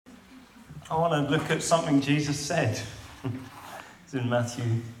I want to look at something Jesus said. It's in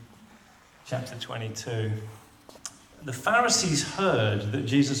Matthew chapter 22. The Pharisees heard that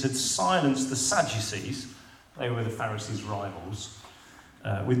Jesus had silenced the Sadducees, they were the Pharisees' rivals,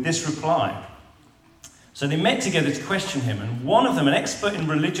 with this reply. So they met together to question him, and one of them, an expert in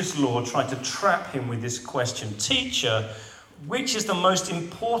religious law, tried to trap him with this question: "Teacher, which is the most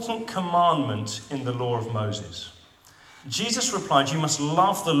important commandment in the law of Moses?" Jesus replied, "You must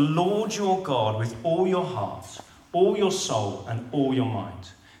love the Lord your God with all your heart, all your soul, and all your mind.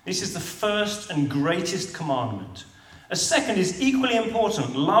 This is the first and greatest commandment. A second is equally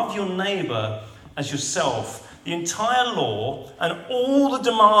important: love your neighbour as yourself. The entire law and all the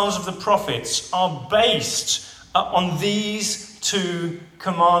demands of the prophets are based on these two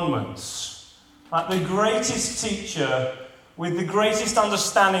commandments." Like the greatest teacher with the greatest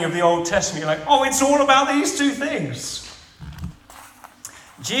understanding of the Old Testament, you're like, oh, it's all about these two things.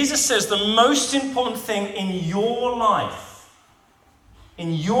 Jesus says the most important thing in your life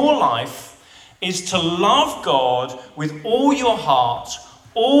is to love God with all your heart,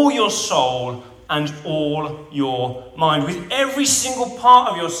 all your soul, and all your mind. With every single part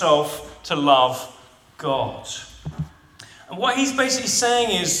of yourself to love God. And what he's basically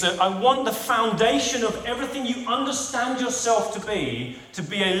saying is that I want the foundation of everything you understand yourself to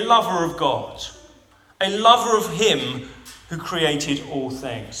be a lover of God. A lover of him who created all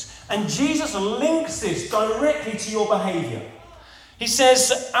things. And Jesus links this directly to your behavior. He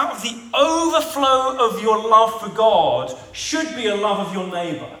says, out of the overflow of your love for God should be a love of your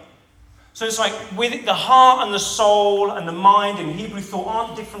neighbour. So it's like with the heart and the soul and the mind in Hebrew thought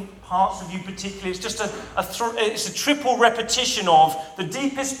aren't different parts of you particularly. It's just it's a triple repetition of the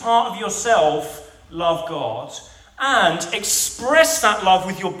deepest part of yourself, love God, and express that love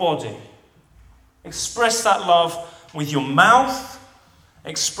with your body. Express that love with your mouth.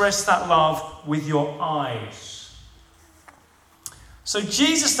 Express that love with your eyes. So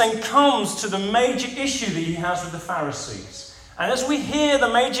Jesus then comes to the major issue that he has with the Pharisees. And as we hear the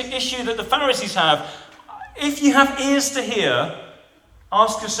major issue that the Pharisees have, if you have ears to hear,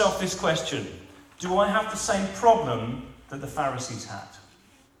 ask yourself this question: do I have the same problem that the Pharisees had?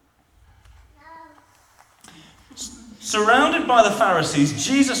 Surrounded by the Pharisees,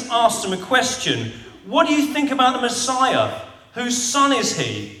 Jesus asked them a question: what do you think about the Messiah? Whose son is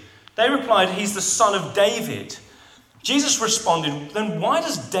he? They replied, he's the son of David. Jesus responded, then why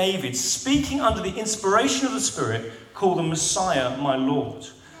does David, speaking under the inspiration of the Spirit, call the Messiah my Lord?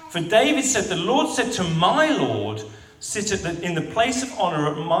 For David said, the Lord said to my Lord, sit in the place of honour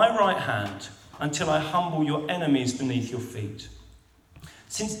at my right hand until I humble your enemies beneath your feet.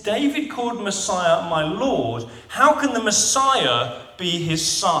 Since David called Messiah my Lord, how can the Messiah be his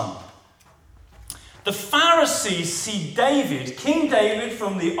son? The Pharisees see David, King David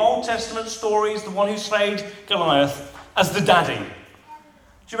from the Old Testament stories, the one who slayed Goliath, as the daddy. Do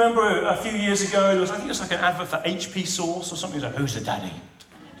you remember a few years ago, I think it was like an advert for HP sauce or something, like, who's the daddy?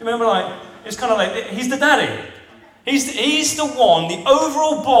 Do you remember, it's kind of like, he's the daddy. He's the one, the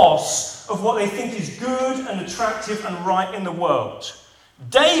overall boss of what they think is good and attractive and right in the world.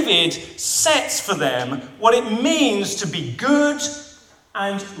 David sets for them what it means to be good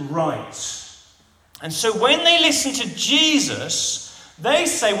and right. And so when they listen to Jesus, they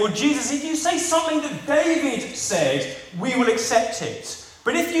say, well, Jesus, if you say something that David said, we will accept it.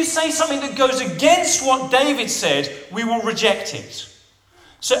 But if you say something that goes against what David said, we will reject it.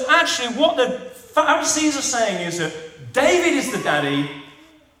 So actually what the Pharisees are saying is that David is the daddy,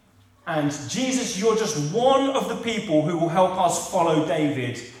 and Jesus, you're just one of the people who will help us follow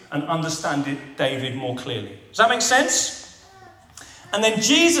David and understand David more clearly. Does that make sense? And then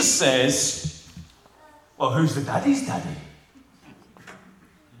Jesus says, well, who's the daddy's daddy?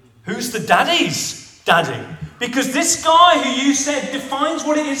 Who's the daddy's daddy? Because this guy who you said defines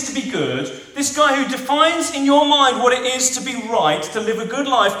what it is to be good, this guy who defines in your mind what it is to be right, to live a good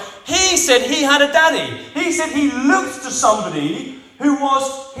life, he said he had a daddy. He said he looked to somebody who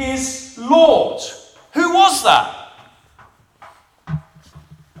was his Lord. Who was that?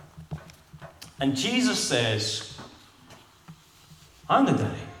 And Jesus says, I'm the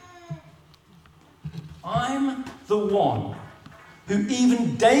daddy. I'm the one who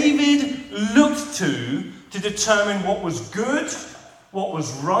even David looked to determine what was good, what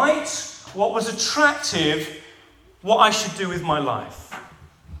was right, what was attractive, what I should do with my life.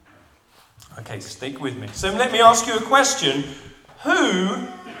 Okay, stick with me. So let me ask you a question. Who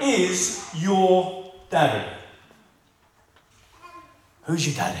is your daddy? Who's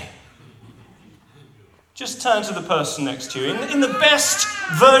your daddy? Just turn to the person next to you. In the best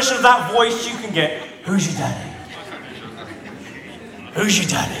version of that voice you can get, who's your daddy? Who's your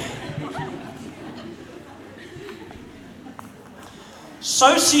daddy?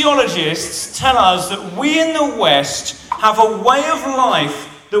 Sociologists tell us that we in the West have a way of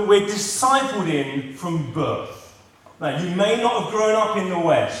life that we're discipled in from birth. Now, you may not have grown up in the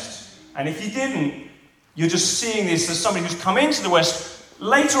West, and if you didn't, you're just seeing this as somebody who's come into the West.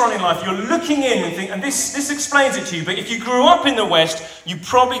 Later on in life, you're looking in and think, and this explains it to you, but if you grew up in the West, you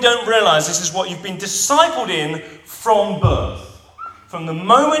probably don't realize this is what you've been discipled in from birth, from the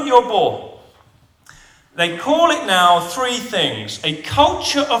moment you're born. They call it now three things: a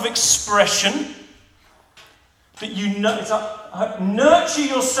culture of expression, that you nurture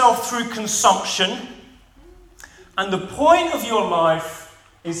yourself through consumption, and the point of your life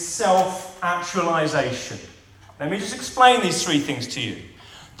is self-actualization. Let me just explain these three things to you.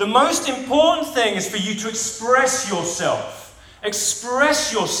 The most important thing is for you to express yourself.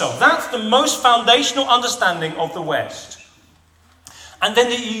 Express yourself. That's the most foundational understanding of the West. And then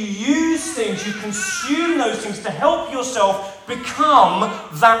that you use things, you consume those things to help yourself become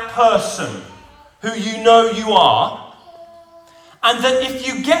that person who you know you are. And that if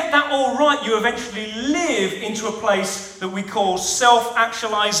you get that all right, you eventually live into a place that we call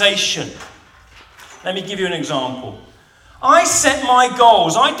self-actualization. Let me give you an example. I set my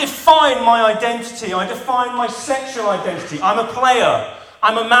goals. I define my identity. I define my sexual identity. I'm a player.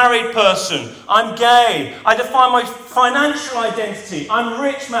 I'm a married person. I'm gay. I define my financial identity. I'm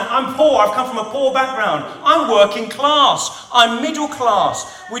rich man. I'm poor. I've come from a poor background. I'm working class. I'm middle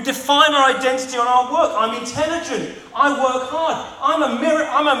class. We define our identity on our work. I'm intelligent. I work hard. I'm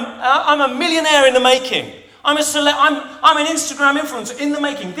a millionaire in the making. I'm an Instagram influencer in the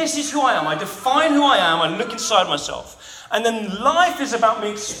making. This is who I am. I define who I am. I look inside myself. And then life is about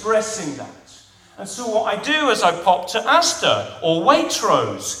me expressing that. And so what I do is I pop to Asda or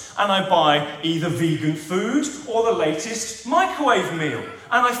Waitrose and I buy either vegan food or the latest microwave meal.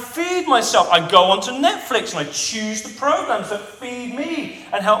 And I feed myself. I go onto Netflix and I choose the programs that feed me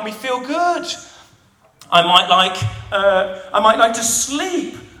and help me feel good. I might like to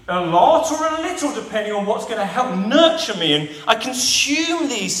sleep a lot or a little, depending on what's going to help nurture me. And I consume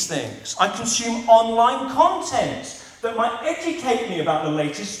these things. I consume online content that might educate me about the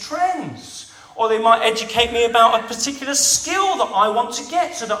latest trends. Or they might educate me about a particular skill that I want to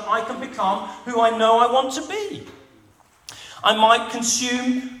get so that I can become who I know I want to be. I might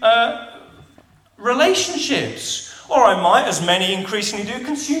consume relationships. Or I might, as many increasingly do,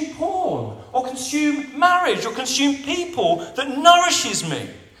 consume porn. Or consume marriage. Or consume people that nourishes me.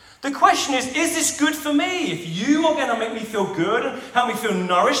 The question is this good for me? If you are going to make me feel good and help me feel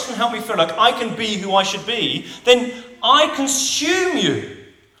nourished and help me feel like I can be who I should be, then I consume you.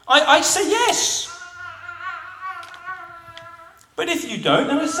 I say yes. But if you don't,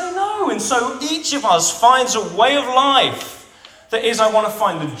 then I say no. And so each of us finds a way of life that is, I want to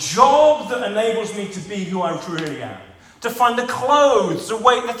find the job that enables me to be who I truly am. To find the clothes,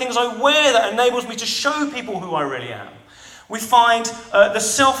 the things I wear that enables me to show people who I really am. We find the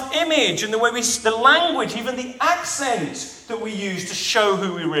self-image and the language, even the accent that we use to show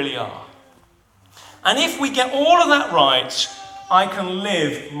who we really are. And if we get all of that right, I can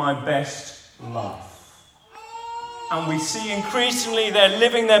live my best life. And we see increasingly they're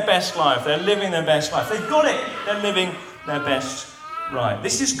living their best life. They're living their best life. They've got it. They're living their best life.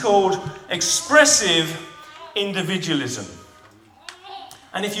 This is called expressive individualism.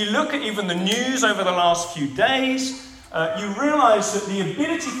 And if you look at even the news over the last few days, you realize that the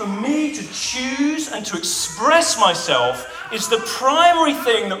ability for me to choose and to express myself is the primary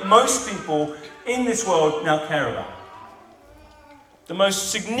thing that most people in this world now care about. The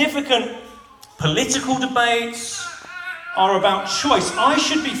most significant political debates are about choice. I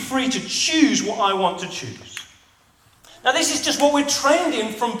should be free to choose what I want to choose. Now, this is just what we're trained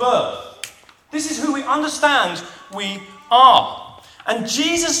in from birth. This is who we understand we are. And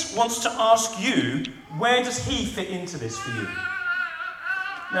Jesus wants to ask you, where does he fit into this for you?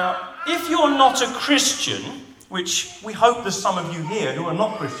 Now, if you're not a Christian, which we hope there's some of you here who are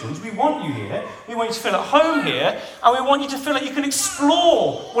not Christians, we want you here, we want you to feel at home here, and we want you to feel like you can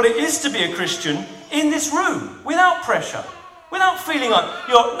explore what it is to be a Christian in this room, without pressure, without feeling like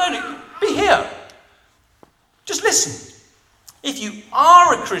be here. Just listen. If you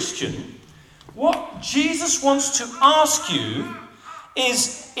are a Christian, what Jesus wants to ask you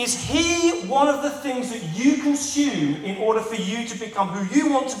is he one of the things that you consume in order for you to become who you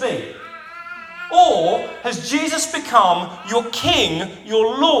want to be? Or has Jesus become your king,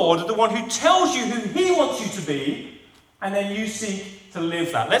 your Lord, the one who tells you who he wants you to be, and then you seek to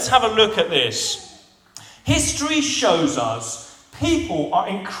live that? Let's have a look at this. History shows us people are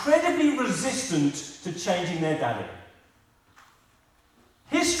incredibly resistant to changing their daddy.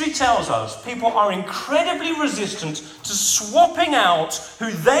 History tells us people are incredibly resistant to swapping out who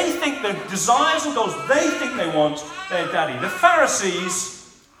they think their desires and goals they think they want, their daddy. The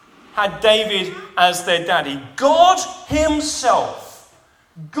Pharisees had David as their daddy. God himself,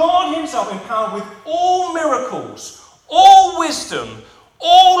 empowered with all miracles, all wisdom,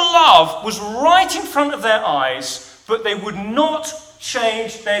 all love, was right in front of their eyes, but they would not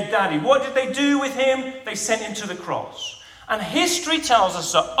change their daddy. What did they do with him? They sent him to the cross. And history tells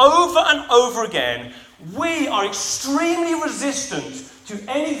us that over and over again, we are extremely resistant to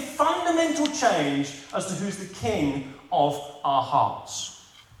any fundamental change as to who's the king of our hearts.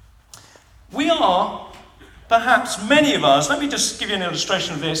 We are, perhaps many of us, let me just give you an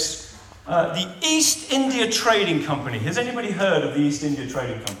illustration of this, the East India Trading Company. Has anybody heard of the East India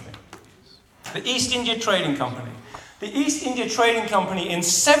Trading Company? The East India Trading Company. The East India Trading Company in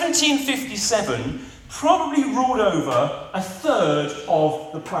 1757 probably ruled over a third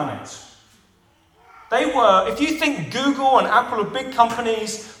of the planet. They were, if you think Google and Apple are big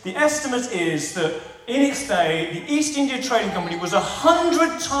companies, the estimate is that in its day, the East India Trading Company was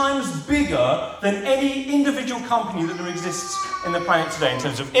 100 times bigger than any individual company that there exists in the planet today in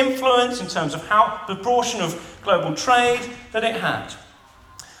terms of influence, in terms of how the proportion of global trade that it had.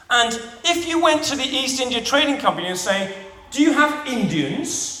 And if you went to the East India Trading Company and say, do you have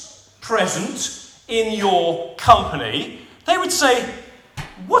Indians present in your company? They would say,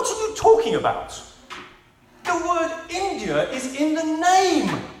 what are you talking about? The word India is in the name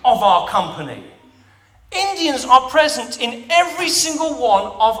of our company. Indians are present in every single one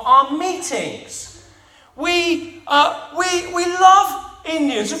of our meetings. We love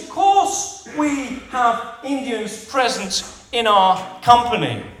Indians. Of course we have Indians present in our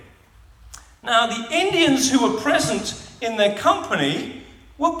company. Now, the Indians who were present in their company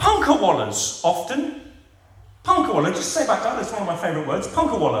were punkawallas, often. Punkawalla, just say back that, that's one of my favourite words,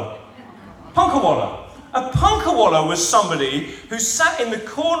 punkawalla. Punkawalla. A punkawalla was somebody who sat in the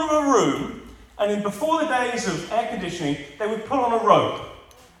corner of a room, and before the days of air conditioning, they would pull on a rope.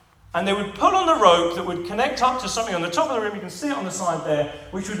 And they would pull on the rope that would connect up to something on the top of the room, you can see it on the side there,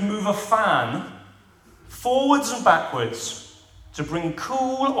 which would move a fan forwards and backwards to bring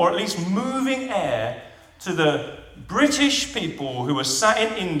cool, or at least moving air to the British people who were sat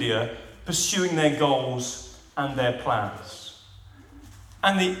in India pursuing their goals and their plans.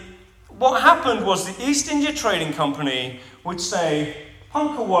 And what happened was the East India Trading Company would say,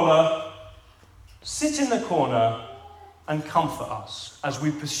 punkawalla, sit in the corner and comfort us as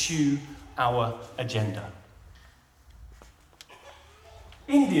we pursue our agenda.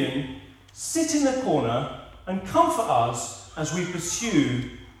 Indian, sit in the corner and comfort us as we pursue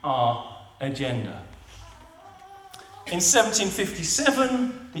our agenda. In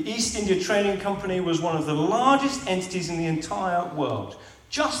 1757, the East India Trading Company was one of the largest entities in the entire world.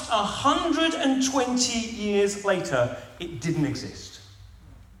 Just 120 years later, it didn't exist.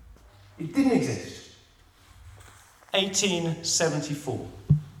 It didn't exist. 1874.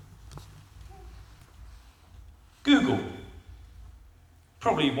 Google.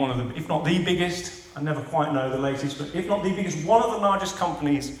 Probably one of the, if not the biggest, I never quite know the latest, but if not the biggest, one of the largest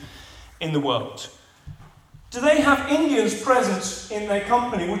companies in the world. Do they have Indians present in their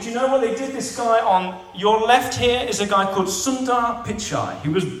company? Would you know what they did? This guy on your left here is a guy called Sundar Pichai. He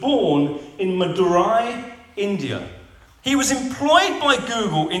was born in Madurai, India. He was employed by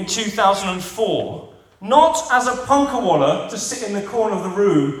Google in 2004, not as a punkawalla to sit in the corner of the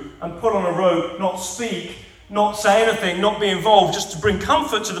room and pull on a rope, not speak, not say anything, not be involved, just to bring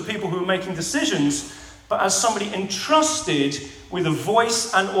comfort to the people who were making decisions, but as somebody entrusted with a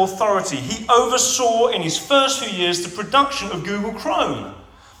voice and authority. He oversaw in his first few years the production of Google Chrome.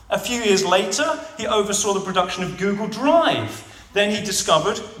 A few years later, he oversaw the production of Google Drive. Then he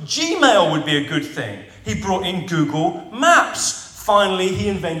discovered Gmail would be a good thing. He brought in Google Maps. Finally, he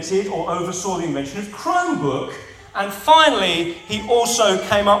invented or oversaw the invention of Chromebook. And finally, he also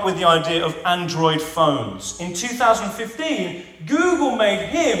came up with the idea of Android phones. In 2015, Google made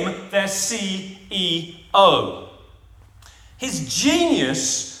him their CEO. His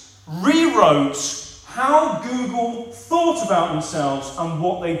genius rewrote how Google thought about themselves and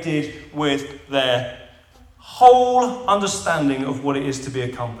what they did with their whole understanding of what it is to be a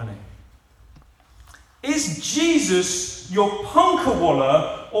company. Is Jesus your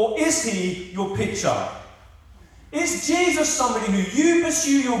punkawalla, or is he your Pichai? Is Jesus somebody who you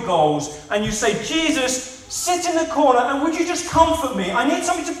pursue your goals and you say, Jesus, sit in the corner and would you just comfort me? I need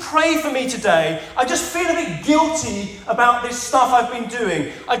somebody to pray for me today. I just feel a bit guilty about this stuff I've been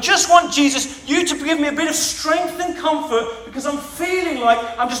doing. I just want, Jesus, you to give me a bit of strength and comfort because I'm feeling like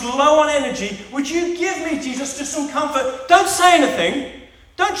I'm just low on energy. Would you give me, Jesus, just some comfort? Don't say anything.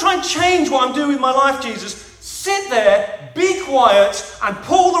 Don't try and change what I'm doing with my life, Jesus. Sit there, be quiet, and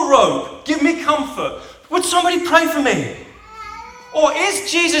pull the rope. Give me comfort. Would somebody pray for me? Or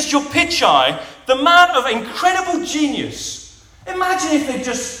is Jesus your pitchai, the man of incredible genius? Imagine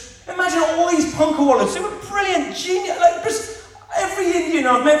all these punkawallahs. They were brilliant, genius. Every Indian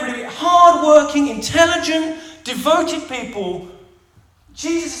I've met, really hard-working, intelligent, devoted people.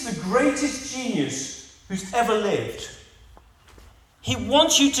 Jesus is the greatest genius who's ever lived. He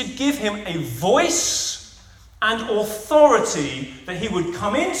wants you to give him a voice and authority that he would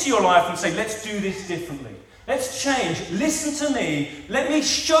come into your life and say, let's do this differently. Let's change. Listen to me. Let me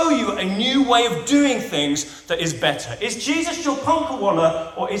show you a new way of doing things that is better. Is Jesus your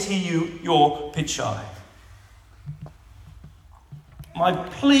punkawalla or is he your pitchai? My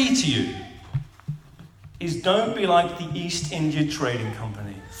plea to you is don't be like the East India Trading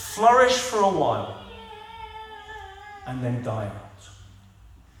Company. Flourish for a while and then die out.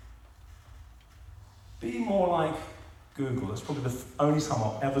 Be more like Google. That's probably the only time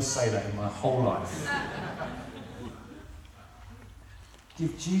I'll ever say that in my whole life.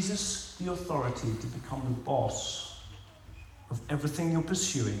 Give Jesus the authority to become the boss of everything you're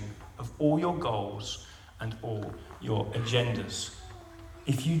pursuing, of all your goals and all your agendas.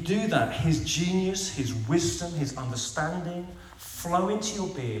 If you do that, his genius, his wisdom, his understanding flow into your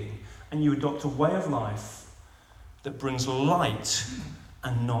being, and you adopt a way of life that brings light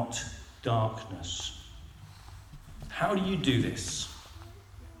and not darkness. How do you do this?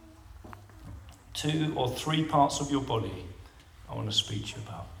 2 or 3 parts of your body I want to speak to you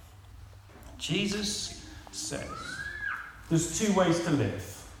about. Jesus says there's 2 ways to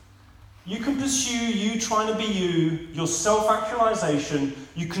live. You can pursue you trying to be you, your self-actualization.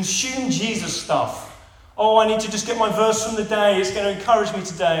 You consume Jesus stuff. Oh, I need to just get my verse from the day. It's going to encourage me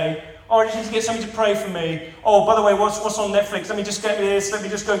today. Oh, I just need to get somebody to pray for me. Oh, by the way, what's on Netflix? Let me just get this. Let me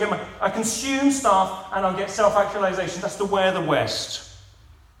just go get my... I consume stuff and I'll get self-actualization. That's the way of the West.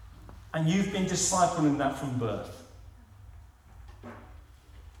 And you've been discipled in that from birth.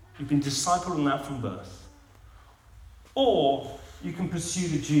 You've been discipled in that from birth. Or you can pursue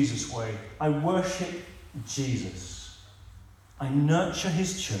the Jesus way. I worship Jesus. I nurture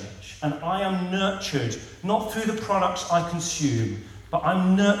his church. And I am nurtured not through the products I consume, but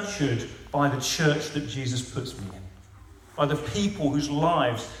I'm nurtured by the church that Jesus puts me in. By the people whose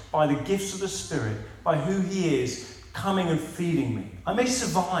lives, by the gifts of the Spirit, by who he is, coming and feeding me. I may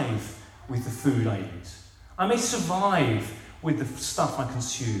survive with the food I eat. I may survive with the stuff I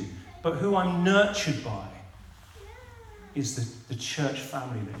consume. But who I'm nurtured by is the church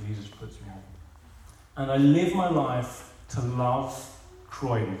family that Jesus puts me in. And I live my life to love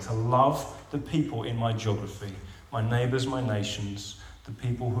Croydon, to love the people in my geography, my neighbours, my nations, the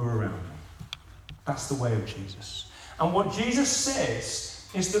people who are around me. That's the way of Jesus. And what Jesus says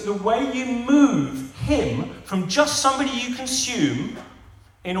is that the way you move him from just somebody you consume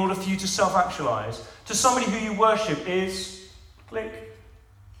in order for you to self-actualize to somebody who you worship is, click,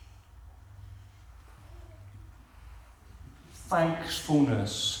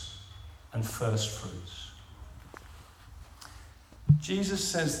 thankfulness and first fruits. Jesus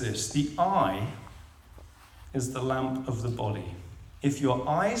says this, the eye is the lamp of the body. If your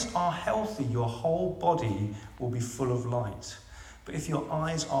eyes are healthy, your whole body will be full of light. But if your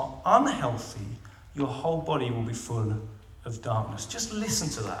eyes are unhealthy, your whole body will be full of darkness. Just listen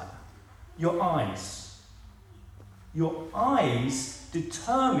to that. Your eyes. Your eyes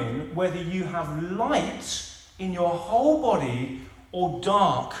determine whether you have light in your whole body or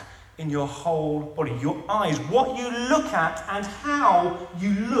dark in your whole body. Your eyes, what you look at and how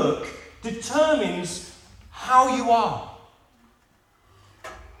you look determines how you are.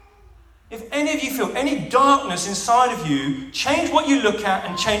 If any of you feel any darkness inside of you, change what you look at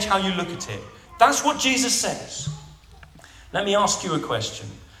and change how you look at it. That's what Jesus says. Let me ask you a question.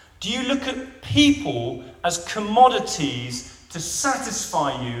 Do you look at people as commodities to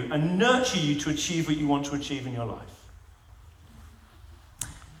satisfy you and nurture you to achieve what you want to achieve in your life?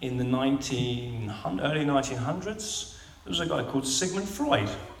 In the early 1900s, there was a guy called Sigmund Freud.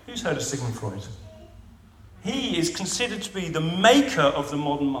 Who's heard of Sigmund Freud? He is considered to be the maker of the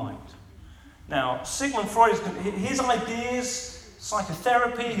modern mind. Now, Sigmund Freud, his ideas,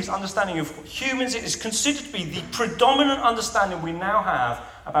 psychotherapy, his understanding of humans, it is considered to be the predominant understanding we now have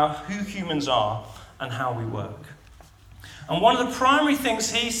about who humans are and how we work. And one of the primary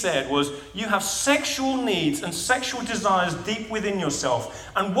things he said was, you have sexual needs and sexual desires deep within yourself.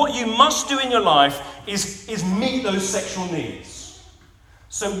 And what you must do in your life is meet those sexual needs.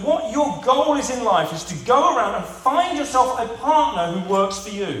 So what your goal is in life is to go around and find yourself a partner who works for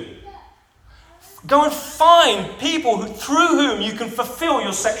you. Go and find people through whom you can fulfill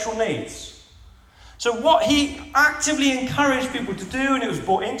your sexual needs. So what he actively encouraged people to do, and it was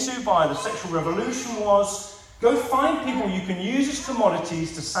brought into by the sexual revolution, was go find people you can use as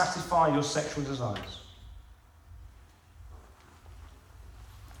commodities to satisfy your sexual desires.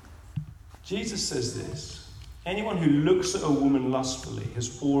 Jesus says this: anyone who looks at a woman lustfully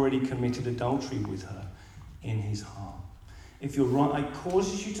has already committed adultery with her in his heart. If your right eye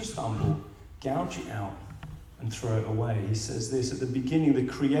causes you to stumble, gouge it out and throw it away. He says this: at the beginning, the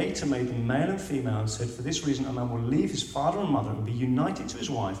Creator made them male and female and said, for this reason, a man will leave his father and mother and be united to his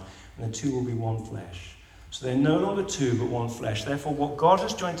wife, and the two will be one flesh. So they're no longer two, but one flesh. Therefore, what God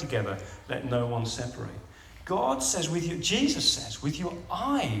has joined together, let no one separate. God says Jesus says, with your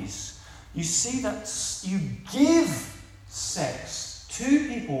eyes, you see that you give sex to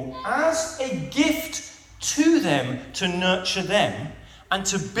people as a gift to them to nurture them and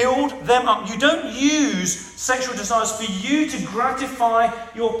to build them up. You don't use sexual desires for you to gratify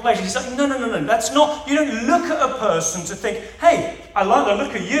your pleasure. He's like, no. That's not, you don't look at a person to think, hey, I like the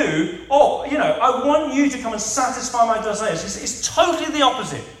look of you, or, I want you to come and satisfy my desires. It's totally the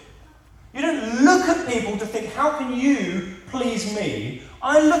opposite. You don't look at people to think, how can you please me?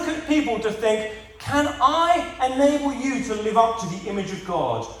 I look at people to think, can I enable you to live up to the image of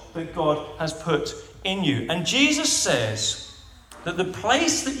God that God has put in you? And Jesus says that the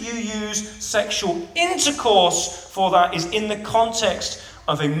place that you use sexual intercourse for that is in the context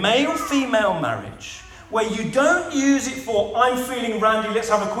of a male-female marriage, where you don't use it for, I'm feeling randy, let's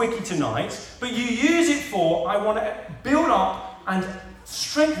have a quickie tonight, but you use it for, I want to build up and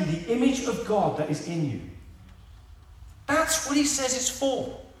strengthen the image of God that is in you. That's what he says it's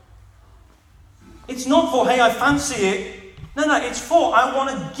for. It's not for, hey, I fancy it. No, it's for, I want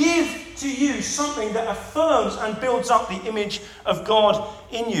to give to you something that affirms and builds up the image of God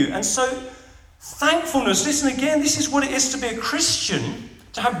in you. And so, thankfulness, listen again, this is what it is to be a Christian,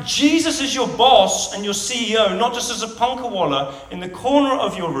 to have Jesus as your boss and your CEO, not just as a punkawalla in the corner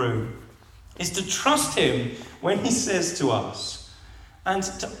of your room, is to trust him when he says to us, and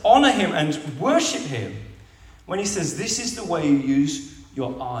to honour him and worship him when he says, this is the way you use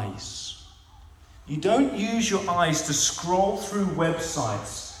your eyes. You don't use your eyes to scroll through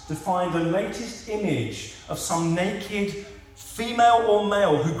websites to find the latest image of some naked female or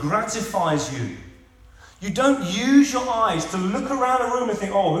male who gratifies you. You don't use your eyes to look around a room and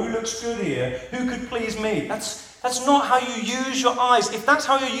think, oh, who looks good here? Who could please me? That's not how you use your eyes. If that's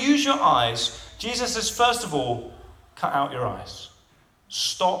how you use your eyes, Jesus says, first of all, cut out your eyes.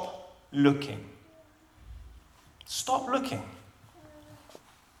 Stop looking. Stop looking.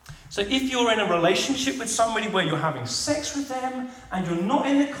 So if you're in a relationship with somebody where you're having sex with them and you're not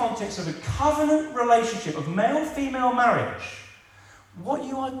in the context of a covenant relationship of male-female marriage, what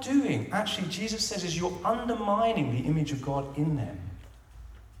you are doing, actually, Jesus says, is you're undermining the image of God in them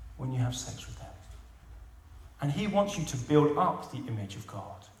when you have sex with them. And he wants you to build up the image of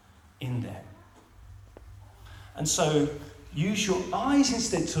God in them. And so use your eyes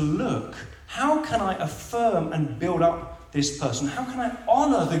instead to look, how can I affirm and build up this person? How can I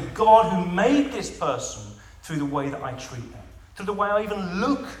honour the God who made this person through the way that I treat them, through the way I even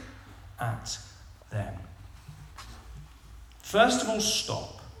look at them? First of all,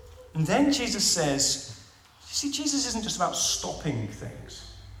 stop. And then Jesus says, you see, Jesus isn't just about stopping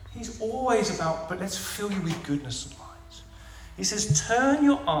things. He's always about, but let's fill you with goodness and light. He says, turn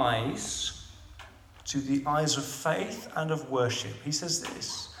your eyes to the eyes of faith and of worship. He says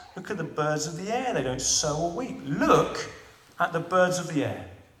this, look at the birds of the air. They don't sow or reap. Look at the birds of the air.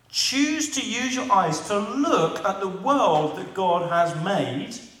 Choose to use your eyes to look at the world that God has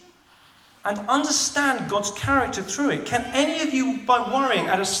made and understand God's character through it. Can any of you, by worrying,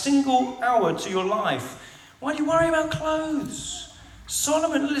 add a single hour to your life? Why do you worry about clothes?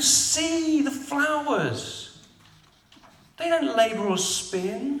 Solomon, see the flowers. They don't labour or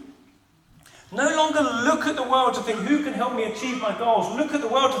spin. No longer look at the world to think, who can help me achieve my goals? Look at the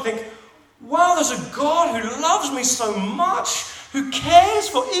world to think, wow, there's a God who loves me so much, who cares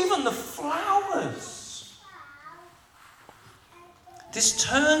for even the flowers. This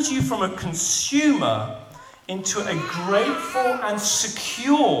turns you from a consumer into a grateful and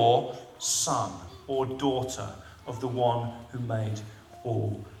secure son or daughter of the one who made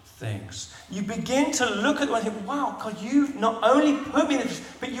all things. You begin to look at them and think, wow, God, you've not only put me in this,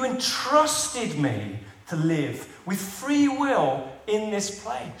 but you entrusted me to live with free will in this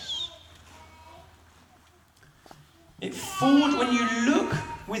place. It forward when you look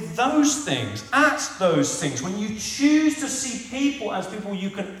with those things, at those things, when you choose to see people as people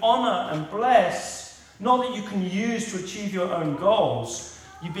you can honour and bless, not that you can use to achieve your own goals,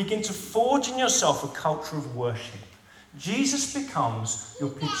 you begin to forge in yourself a culture of worship. Jesus becomes your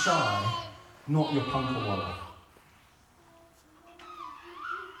pichai, not your punkawalla.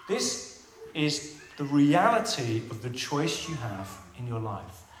 This is the reality of the choice you have in your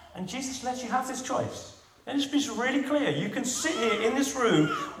life. And Jesus lets you have this choice. And it's really clear. You can sit here in this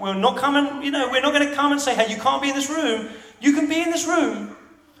room. We're not going to come and say, hey, you can't be in this room. You can be in this room.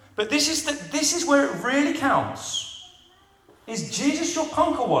 But this is where it really counts. Is Jesus your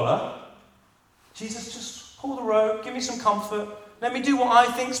punkawalla? Jesus, just pull the rope, give me some comfort. Let me do what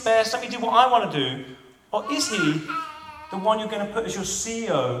I think's best. Let me do what I want to do. Or is he the one you're going to put as your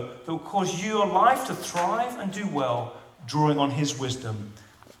CEO that will cause your life to thrive and do well, drawing on his wisdom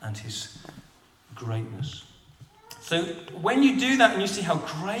and his greatness? So when you do that and you see how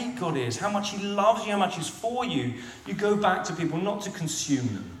great God is, how much he loves you, how much he's for you, you go back to people not to consume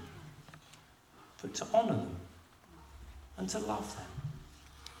them, but to honour them and to love them.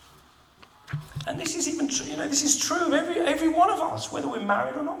 And this is even true, this is true of every one of us, whether we're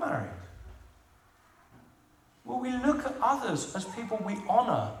married or not married. Will we look at others as people we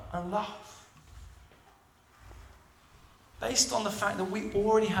honour and love? Based on the fact that we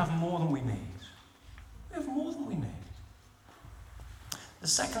already have more than we need. We have more than we need. The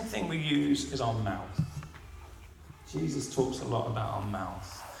second thing we use is our mouth. Jesus talks a lot about our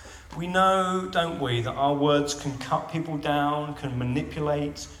mouth. We know, don't we, that our words can cut people down, can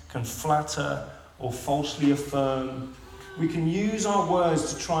manipulate, can flatter, or falsely affirm. We can use our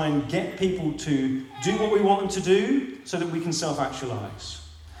words to try and get people to do what we want them to do so that we can self-actualize.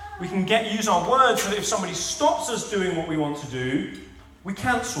 We can use our words so that if somebody stops us doing what we want to do, we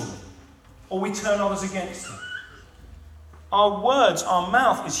cancel them or we turn others against them. Our words, our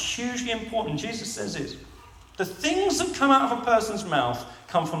mouth is hugely important. Jesus says it. The things that come out of a person's mouth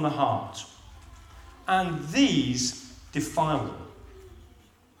come from the heart, and these defile them.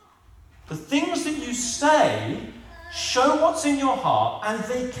 The things that you say show what's in your heart, and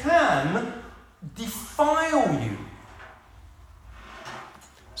they can defile you.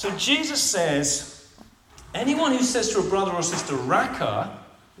 So Jesus says, anyone who says to a brother or sister, "Raka,"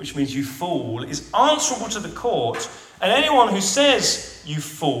 which means you fool, is answerable to the court, and anyone who says you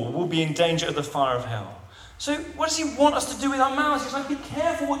fool will be in danger of the fire of hell. So what does he want us to do with our mouths? He's like, be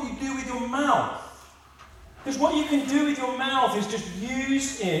careful what you do with your mouth. Because what you can do with your mouth is just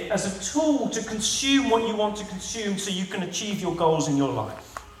use it as a tool to consume what you want to consume so you can achieve your goals in your life.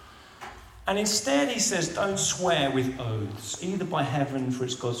 And instead he says, don't swear with oaths, either by heaven, for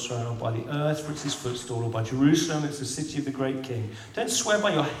it's God's throne, or by the earth, for it's his footstool, or by Jerusalem, it's the city of the great king. Don't swear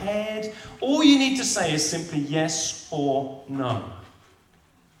by your head. All you need to say is simply yes or no.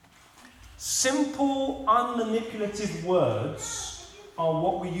 Simple, unmanipulative words are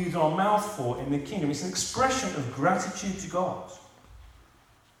what we use our mouth for in the kingdom. It's an expression of gratitude to God.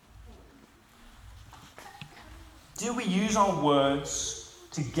 Do we use our words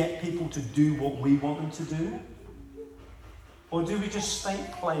to get people to do what we want them to do? Or do we just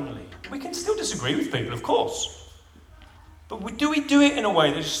state plainly? We can still disagree with people, of course. But do we do it in a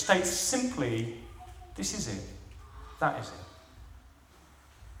way that just states simply, this is it, that is it?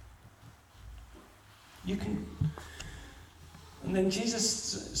 You can, and then Jesus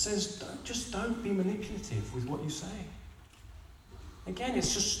says, don't be manipulative with what you say. Again,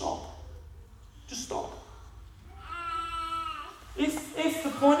 it's just stop. Just stop. If the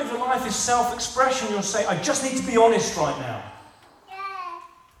point of your life is self-expression, you'll say, I just need to be honest right now.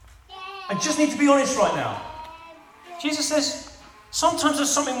 I just need to be honest right now. Jesus says, sometimes there's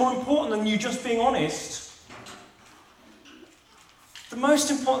something more important than you just being honest. The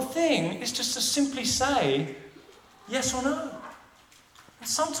most important thing is just to simply say yes or no. And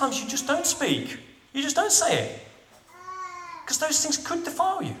sometimes you just don't speak. You just don't say it. Because those things could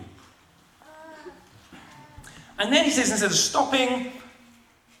defile you. And then he says, instead of stopping,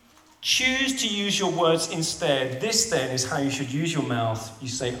 choose to use your words instead. This then is how you should use your mouth. You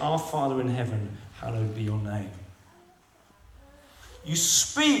say, Our Father in heaven, hallowed be your name. You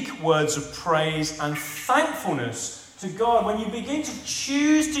speak words of praise and thankfulness to God. When you begin to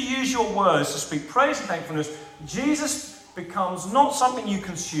choose to use your words to speak praise and thankfulness, Jesus becomes not something you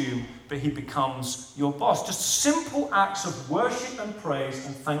consume, but he becomes your boss. Just simple acts of worship and praise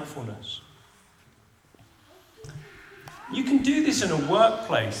and thankfulness. You can do this in a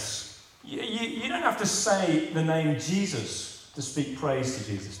workplace. You don't have to say the name Jesus to speak praise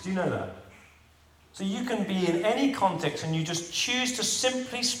to Jesus. Do you know that? So you can be in any context and you just choose to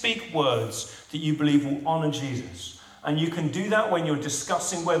simply speak words that you believe will honour Jesus. And you can do that when you're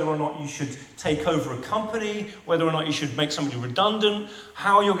discussing whether or not you should take over a company, whether or not you should make somebody redundant,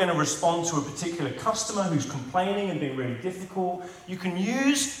 how you're going to respond to a particular customer who's complaining and being really difficult. You can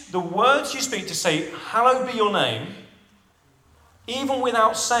use the words you speak to say, hallowed be your name, even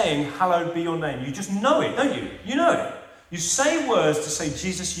without saying, hallowed be your name. You just know it, don't you? You know it. You say words to say,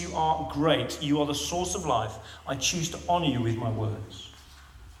 Jesus, you are great. You are the source of life. I choose to honour you with my words.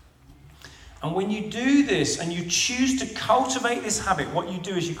 And when you do this and you choose to cultivate this habit, what you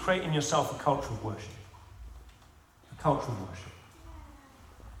do is you create in yourself a culture of worship. A culture of worship.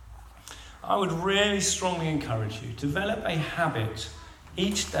 I would really strongly encourage you to develop a habit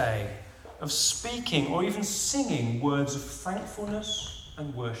each day of speaking or even singing words of thankfulness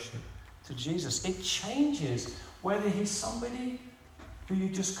and worship to Jesus. It changes whether he's somebody who you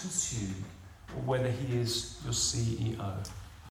just consume or whether he is your CEO.